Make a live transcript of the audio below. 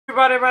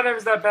Everybody, my name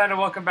is Ben, and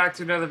welcome back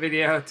to another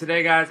video.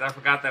 Today, guys, I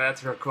forgot that I had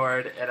to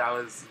record, and I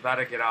was about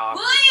to get off.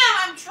 William,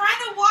 I'm trying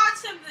to watch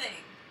something.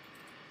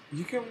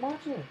 You can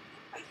watch it.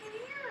 I can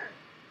hear.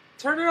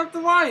 Turn it up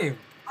the volume.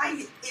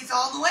 It's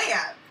all the way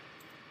up.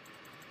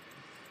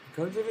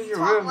 Go do it in your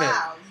room, then.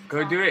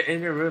 Go do it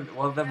in your room.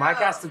 Well, the mic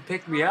has to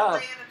pick me up. Lay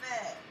in a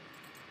bed.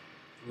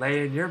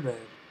 Lay in your bed.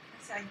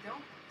 I said I don't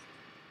want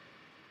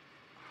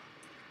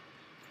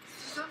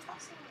to. Don't talk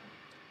so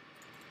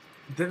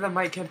loud. Then the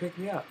mic can't pick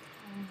me up.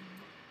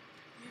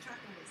 You're talking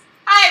to this.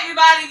 Hi,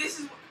 everybody. This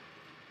is.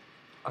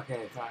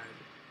 Okay, fine.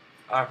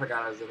 Oh, I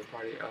forgot I was at a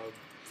party.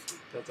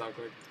 That's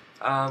awkward.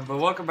 But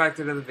welcome back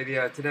to another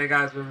video. Today,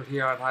 guys, we're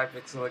here on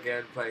Hypixel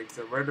again, playing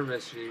some Murder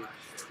Mystery.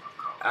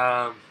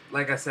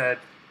 Like I said,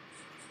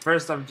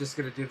 first I'm just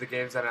gonna do the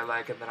games that I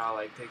like, and then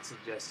I'll take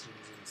suggestions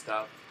and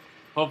stuff.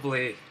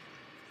 Hopefully,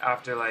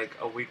 after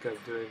a week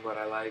of doing what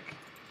I like,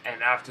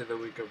 and after the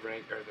week of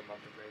rank or the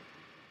month of rank,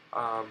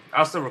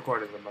 I'll still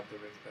record in the month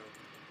of rank though.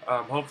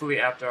 Hopefully,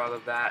 after all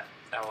of that,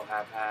 I will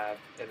have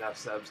enough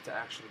subs to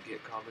actually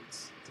get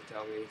comments to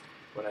tell me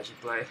what I should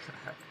play.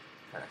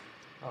 Oh,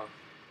 well,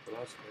 that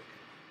was quick.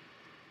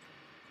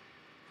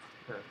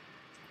 Huh.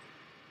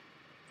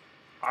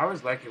 I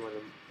always like it when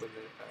the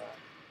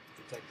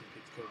detective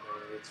gets killed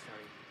by it's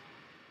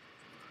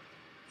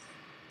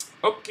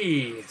funny.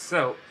 Okay,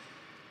 so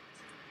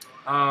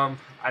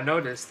I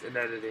noticed in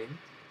editing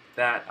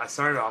that I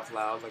started off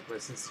loud, like my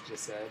sister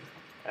just said,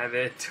 and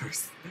then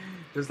just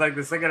like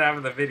the second half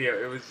of the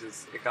video,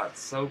 it got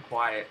so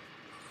quiet.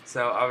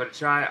 So I'm gonna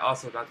try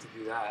also not to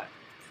do that.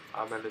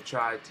 I'm gonna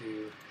try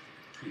to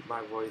keep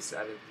my voice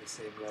at the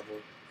same level.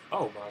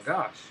 Oh my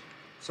gosh,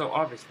 so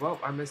obvious. Well,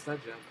 I missed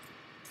that jump.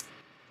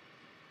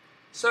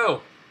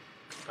 So,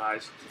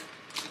 guys,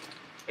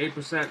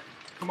 8%,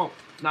 come on,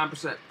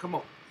 9%, come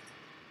on,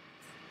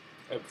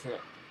 8%.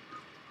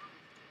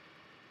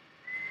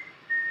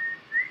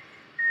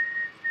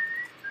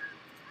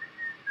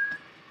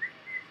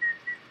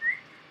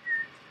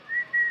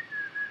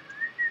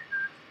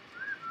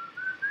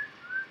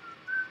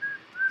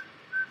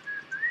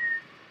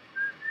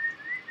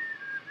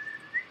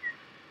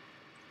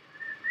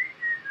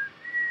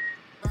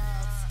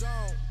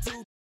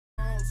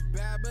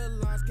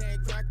 Babylons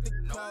can't crack the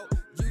code.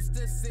 Used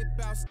to sip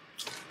out.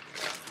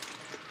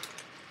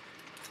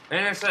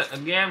 Innocent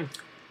again.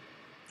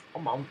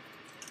 Come on.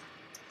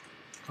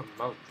 Come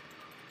on.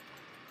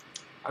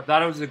 I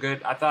thought it was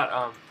I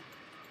thought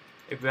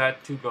if you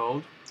had 2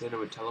 gold, then it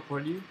would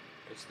teleport you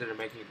instead of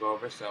making you go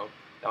over. So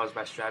that was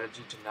my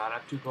strategy, to not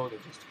have 2 gold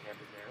and just camp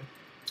in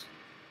there.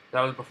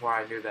 That was before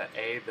I knew that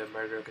A, the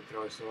murderer could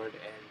throw a sword,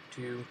 and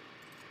 2,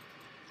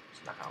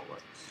 it's not how it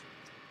works.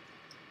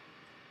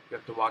 You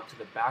have to walk to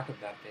the back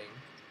of that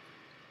thing,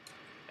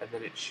 and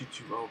then it shoots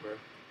you over,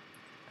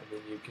 and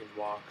then you can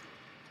walk,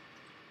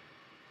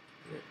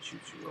 and it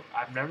shoots you over.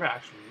 I've never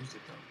actually used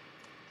it though.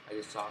 I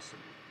just saw it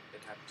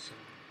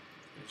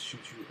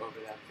shoots you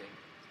over that thing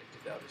into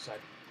the other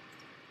side.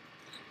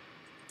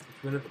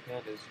 It's one of the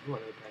pandas. You're one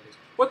of the pandas.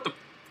 What the?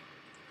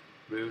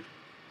 Rude.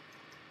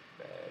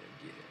 Better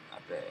get it. I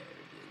better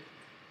get it.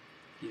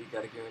 You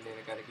gotta go in there,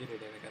 I gotta get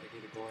it, and I gotta get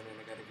it going, and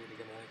I gotta get it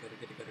going, I gotta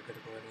get it, gotta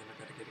go in, and I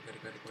gotta get it,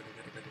 gotta go in,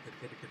 and I gotta get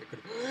it,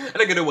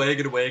 and I get away,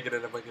 get away, get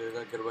it, I'm gonna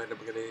get away, I'm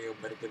gonna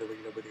get away,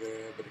 I'm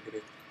gonna get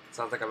it.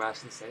 Sounds like I'm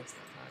actually saying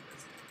stuff. No, it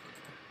doesn't.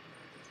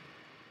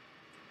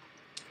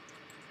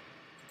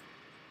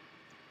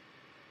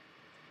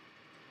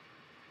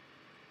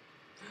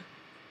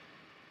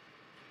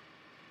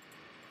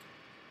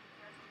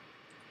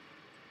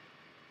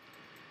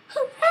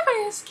 Whoever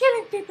is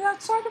killing people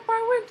outside of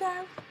my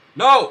window.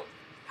 No!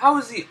 How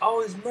is he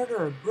always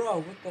murderer, bro?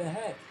 What the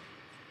heck?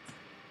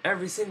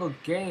 Every single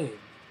game.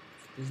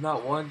 There's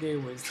not one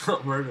game where it's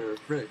not murderer.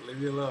 Frick, leave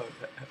me alone.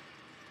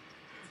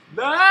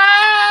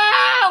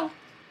 No!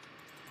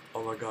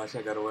 Oh my gosh,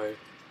 I got away.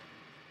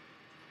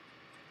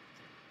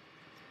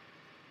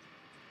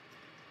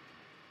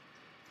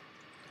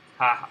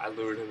 Ha! I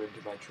lured him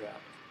into my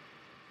trap.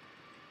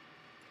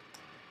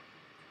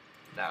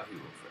 Now he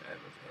will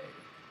forever pay.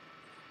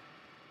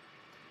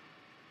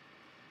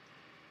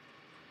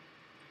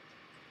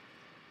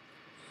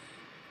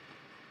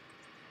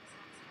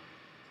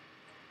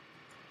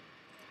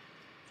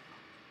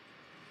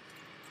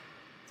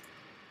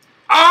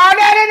 Oh,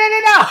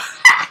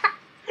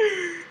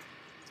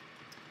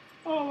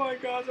 no! Oh my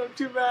gosh, I'm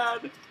too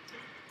bad.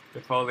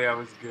 If only I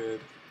was good.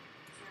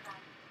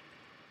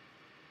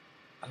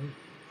 Oh.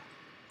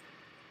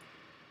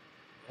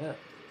 Well,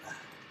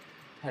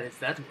 how does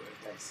that work?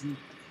 I see.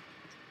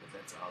 But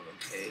that's all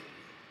okay.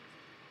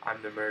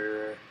 I'm the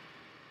murderer.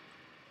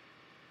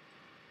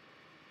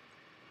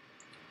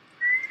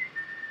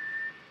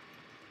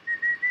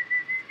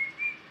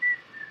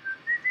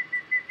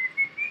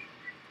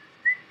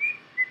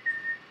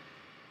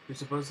 You're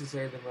supposed to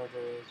say the murderer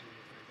is when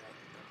you find out.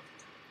 No.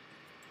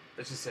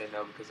 Let's just say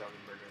no because I'm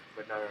the murderer.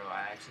 But no,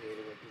 I actually hate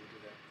it when people do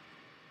that.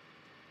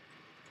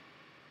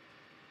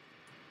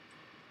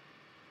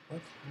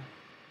 What?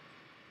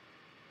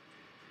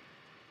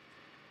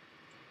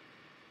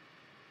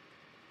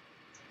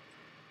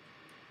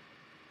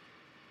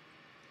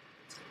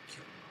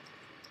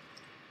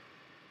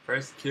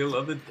 First kill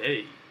of the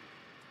day.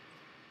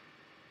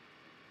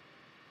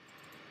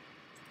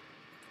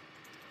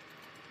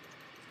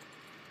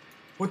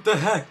 What the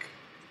heck?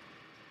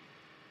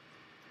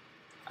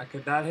 I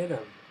could not hit him.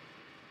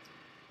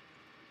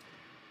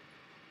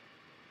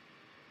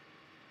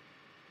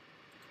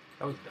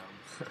 That was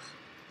dumb.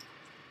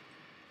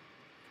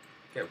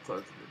 Kept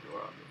closing the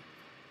door on me.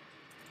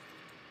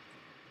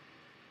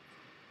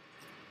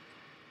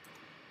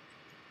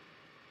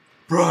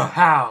 Bruh,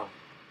 how?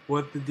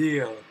 What the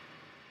deal?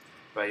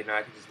 But you know,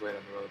 I can just wait on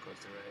the roller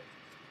coaster, right?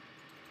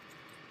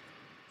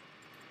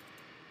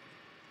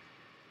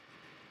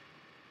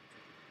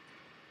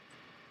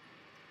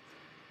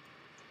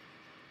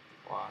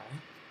 Why?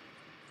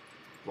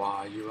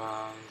 Why, you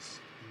ask?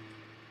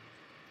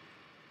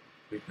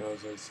 Because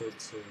I said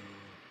so.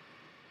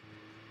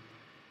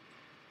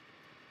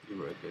 You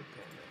were a good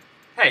panda.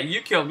 Hey,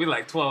 you killed me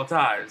like 12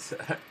 times,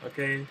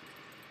 okay?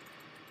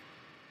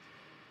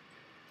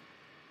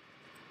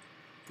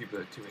 People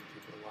are too many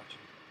people watching.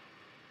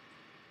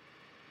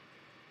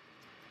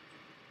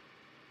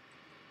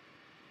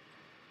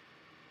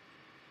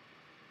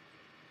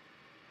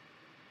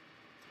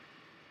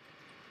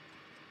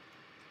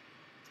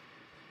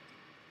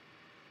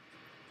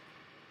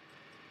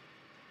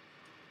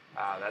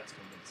 Ah, that's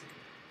convincing.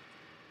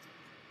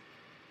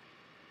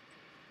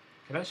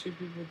 Can I shoot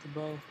people with the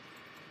bow?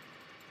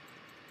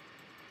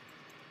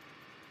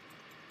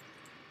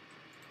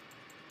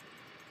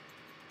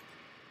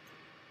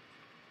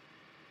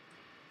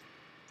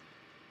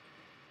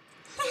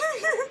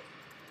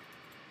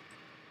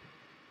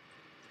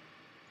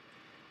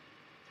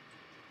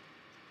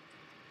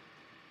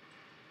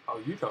 Oh,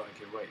 you know I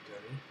can wait,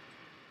 Tony.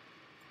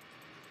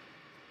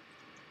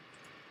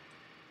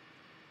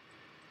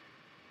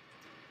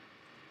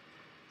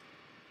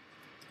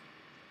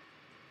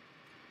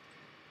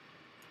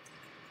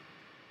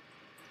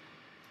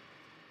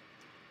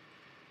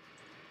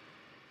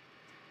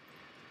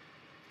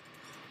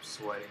 I'm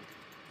sweating.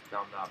 No,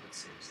 I'm not, but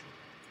seriously.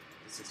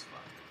 This is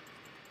fun.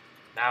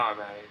 Now I'm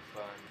having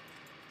fun.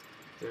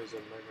 There's a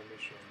murder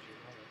mystery on Gmail.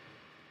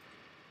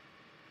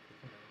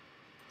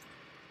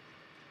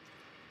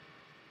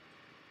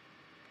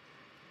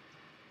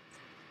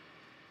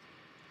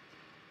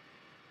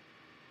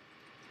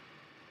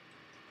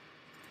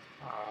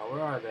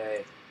 Where are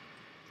they?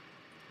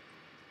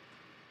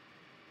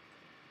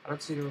 I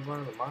don't see them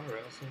on the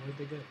monorail, so where'd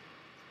they go?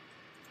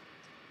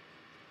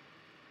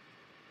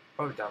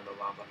 Probably down the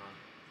lava, huh?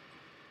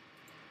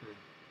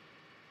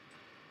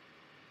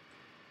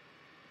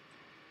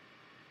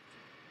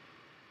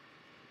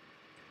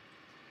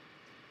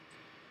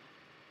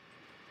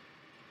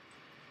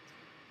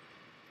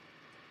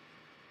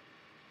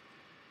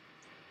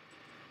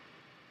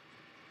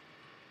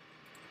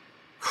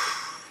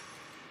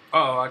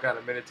 Oh, I got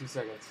a minute, 2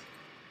 seconds.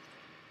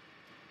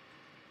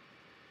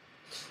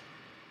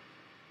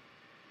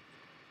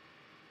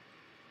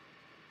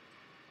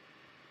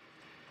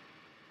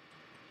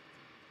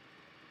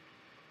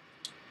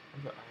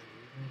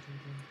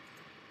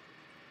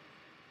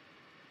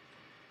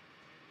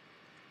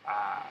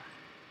 Ah.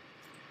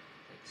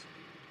 Thanks, dude.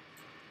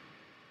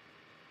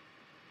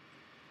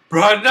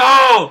 Bro,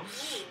 no!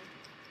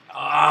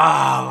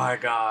 Oh my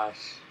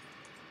gosh.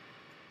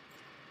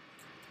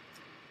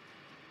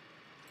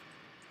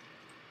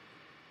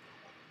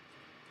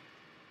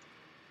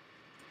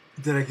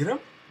 Did I get him?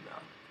 No.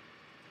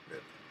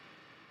 Good.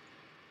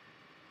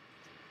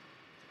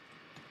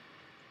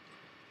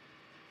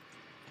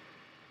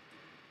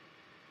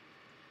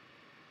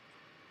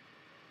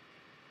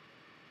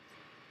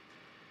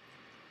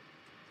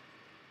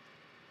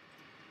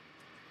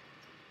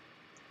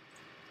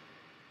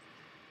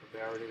 They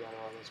already got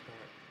all this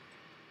part.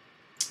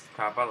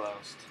 Crap, I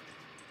lost.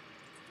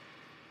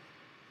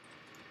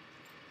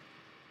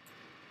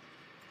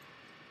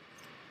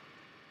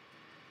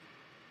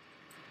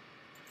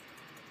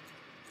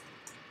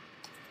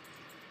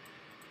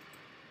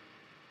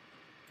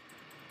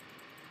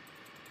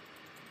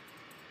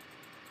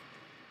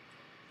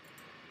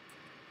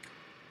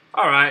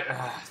 Alright,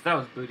 that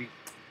was booty.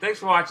 Thanks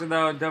for watching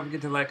though, and don't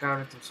forget to like,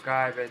 comment,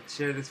 subscribe, and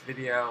share this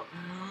video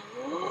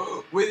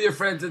with your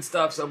friends and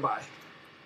stuff, so bye.